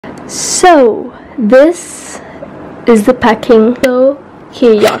So this is the packing. So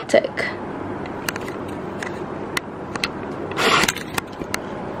chaotic.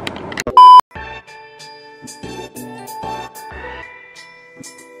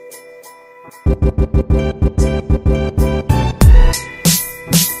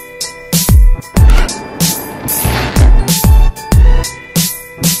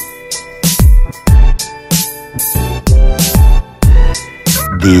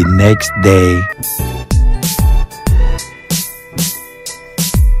 The next day.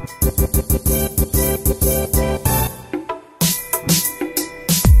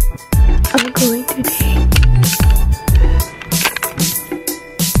 I'm going today.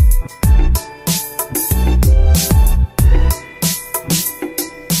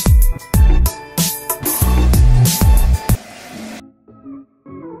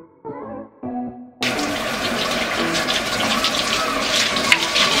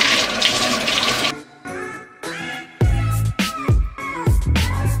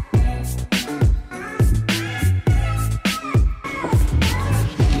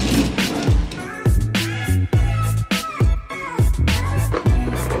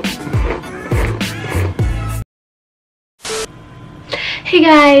 Hey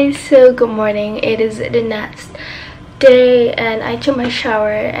guys, so good morning. It is the next day and I took my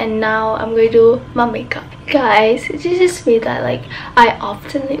shower and now I'm going to do my makeup. Guys, it just me that like I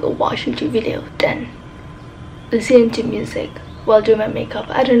often watch YouTube videos then listen to music while doing my makeup.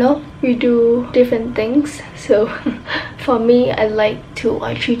 I don't know, we do different things. So for me, I like to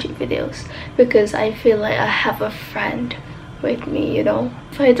watch YouTube videos because I feel like I have a friend with me, you know.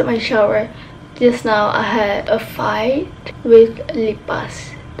 If I took my shower just now, I had a fight with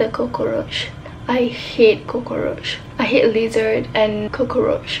Lipas, the cockroach. I hate cockroach. I hate lizard and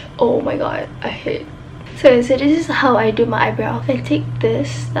cockroach. Oh my god, I hate. So this is how I do my eyebrow. I take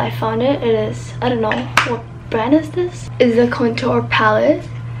this, I found it. It is, I don't know what brand is this. It's a contour palette,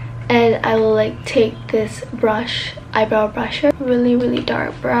 and I will like take this brush, eyebrow brusher, really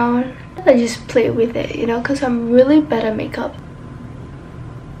dark brown. I just play with it, you know, because I'm really bad at makeup.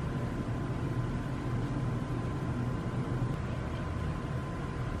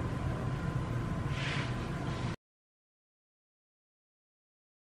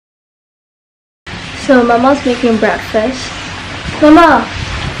 So Mama's making breakfast. Mama,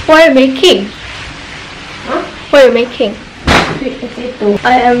 what are you making? Huh? What are you making? Sweet potato.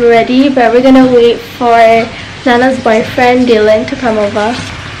 I am ready, but we're gonna wait for Nana's boyfriend Dylan to come over.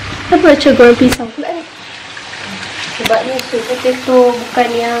 Apa baca goreng pisang pula ni? Sebabnya sweet potato bukan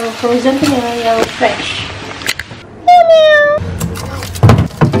yang frozen punya, yang fresh.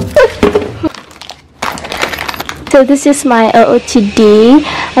 So this is my OOTD.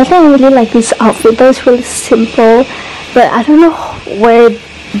 I think I really like this outfit though. It's really simple, but I don't know where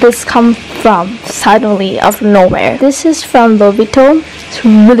this come from suddenly out of nowhere. This is from Lovito. It's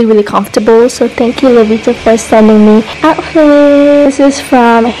really comfortable, so thank you Lovito for sending me outfit. This is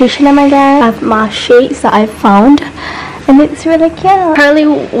from H&M again. I have my shades that I found and it's really cute.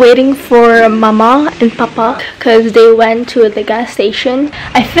 Currently waiting for Mama and Papa because they went to the gas station.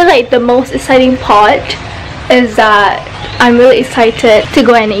 I feel like the most exciting part is that I'm really excited to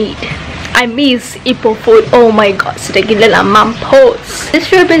go and eat. I miss Ipoh food. Oh my god, sudah gila lah mampus. This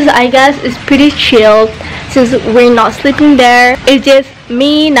trip is, I guess, is pretty chill since we're not sleeping there. It's just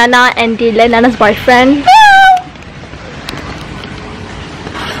me, Nana, and Dylan, Nana's boyfriend.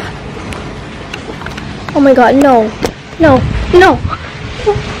 Oh my god, no.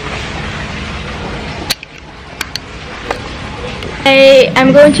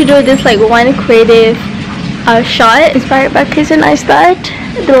 I'm going to do this like one creative shot inspired by Chris and Neistat,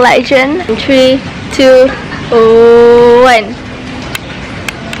 the legend. 3, 2, 1.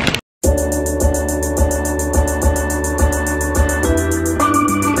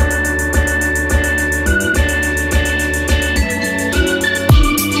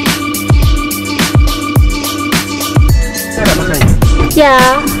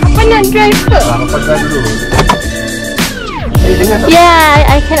 Yeah, apa nak drive ke? Yeah,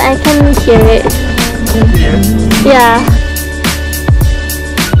 I can hear it. Yeah.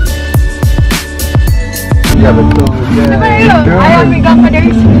 Ya betul. Ayah ambil gambar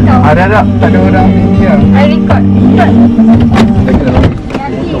dari sini tau. Ada tak? Tak ada orang ni. I record.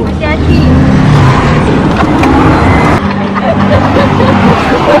 Hati-hati.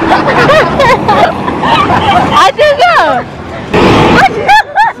 Ada ke?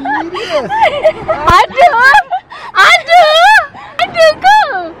 Ada ke?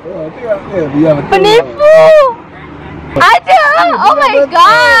 Penipu. Ada. Oh my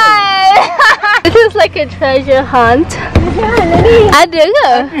god. This is like a treasure hunt. Ada ke?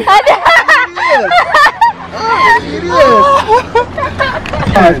 Ada. Serius.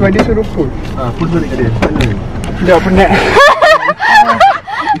 Sebab dia suruh pull. Pull balik ke dia. Tidak penat.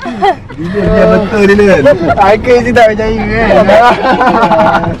 Dia betul dia kan. Aku je tak percaya kan.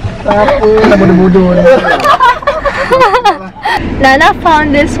 Apa lah bodoh-bodoh ni. Nana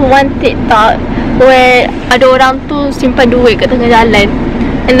found this one TikTok where ada orang tu simpan duit kat tengah jalan,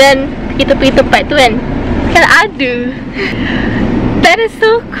 and then kita pergi tempat tu kan ada. That is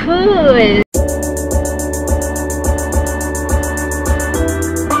so cool.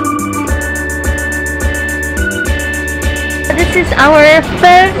 This is our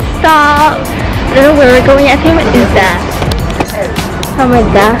first stop. I don't know where we're going. I think what is that? Sama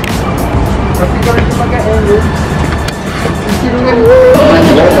dah.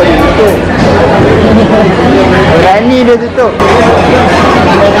 Berani dia tutup.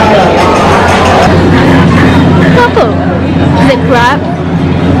 Apa? Is it Grab?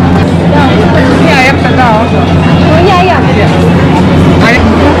 Ni ayam tak tahu. Oh ya ayam.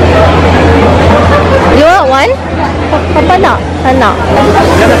 You want one? Papa nak? Tak nak.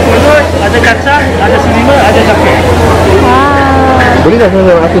 Ada pulut, ada kacang, ada selima, ada jahe. Boleh tak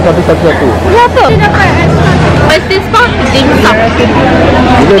saya aku satu-satu? Kenapa? What's this for? Dim sum.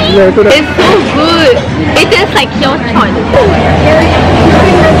 It's so good. It tastes like Hyochon.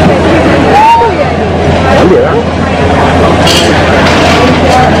 Ambil lah.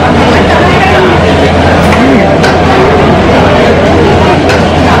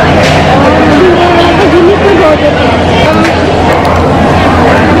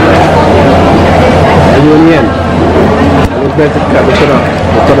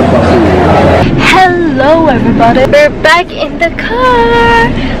 Hello everybody, we're back in the car.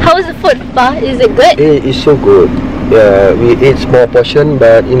 How is the food, Pa? Is it good? It is so good. Yeah, we ate small portion,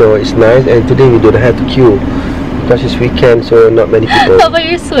 but you know it's nice. And today we don't have to queue because it's weekend, so not many people. Papa,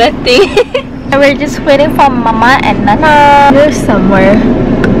 you're sweating. And we're just waiting for Mama and Nana. They're somewhere.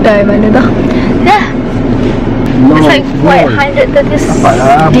 Dari mana dah? Yeah. It's like quite 130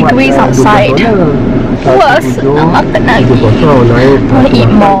 degrees outside. Puas, nak makan lagi. I want to eat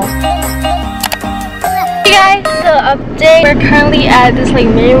more. Hey guys, so update. We're currently at this like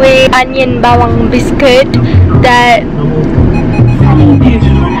Midway onion bawang biscuit that.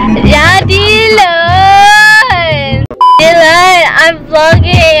 Yeah, Dylan, I'm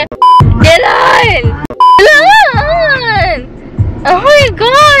vlogging. Dylan. Oh my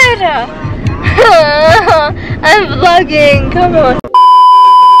god. I'm vlogging. Come on.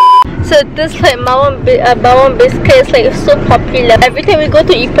 So this like bawang biscuit is like so popular. Every time we go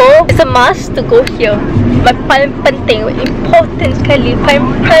to Ipoh, it's a must to go here. But paling penting, important sekali, paling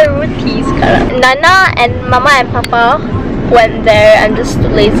priority sekarang. Nana and Mama and Papa went there. I'm just too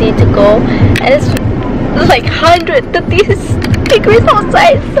lazy to go. And it's like 130 degrees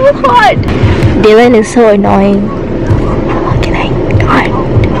outside. It's so hot. Dylan is so annoying. Oh my god.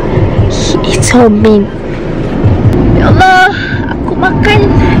 He's so mean. Ya Allah. Makan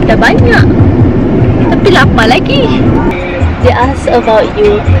dah banyak tapi lapar lagi. They asked about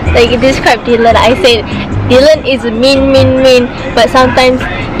you, like describe Dylan. I said Dylan is mean, but sometimes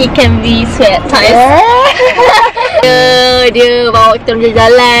he can be sweet at times. Dia bawa kita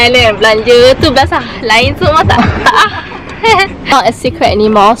jalan kan, belanja tu biasa. Lain semua tak. Not a secret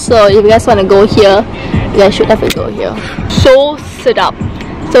anymore. So if you guys want to go here, you guys should definitely go here. So sedap,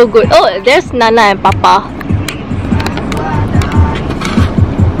 so good. Oh, there's Nana and Papa.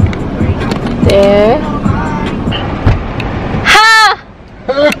 There. Ha!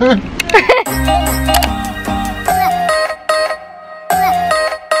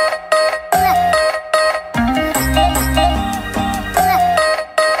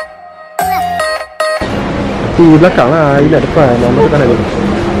 Di belakang lah, ini depan. Nama tak ada.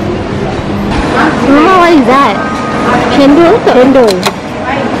 Mama, what is that? Chendol? Chendol.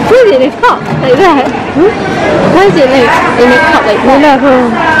 What is it in a cup like that? Why is it like in a cup like that?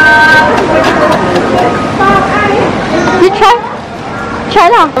 You try? Try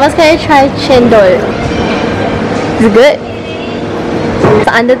lah. Mama's gonna try chendol. Is it good? It's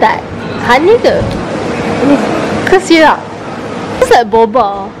under that. Honey ke? Ini ke syrup? It's like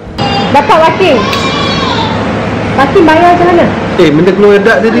boba. Dapat laki. Laki bayar macam mana? Benda keluar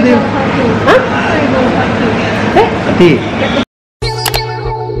dak tadi dia. Ha? Hati.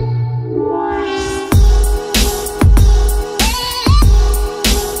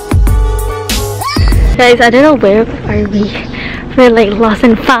 Guys, I don't know where are we. We're like lost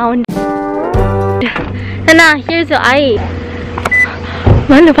and found. Nana, here's your air.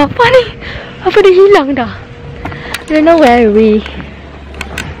 Mana Papa ni? Papa dah hilang dah. I don't know where are we.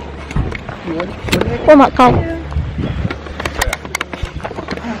 Oh my god.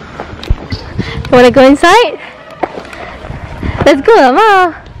 Wanna go inside? Let's go,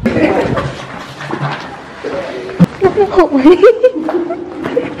 Ma.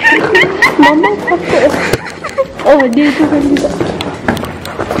 Mama takut. Oh, dia tu kan juga.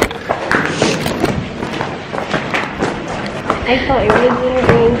 I thought it wasn't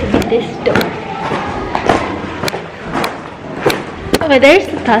going to be this door. Oh, there's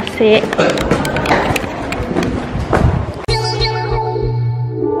the tasik.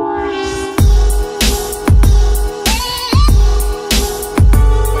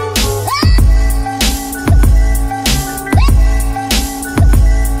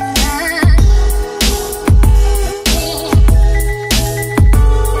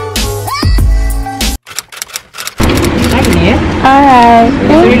 Alright,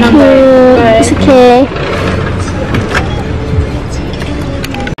 thank you. It's okay.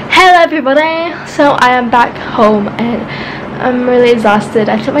 Hello everybody. So I am back home and I'm really exhausted.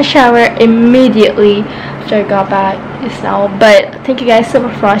 I took my shower immediately after I got back just now. But thank you guys so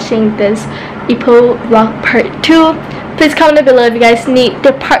much for watching this Ipoh vlog part 2. Please comment below if you guys need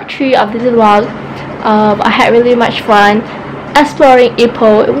the part 3 of this vlog. I had really much fun exploring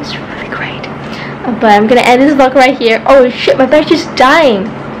Ipoh. It was really great. But I'm gonna end this vlog right here. Oh shit, my battery's dying.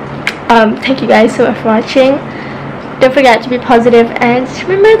 Thank you guys so much for watching. Don't forget to be positive and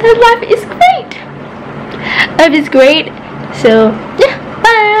remember that life is great. Life is great. So yeah,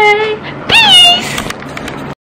 bye.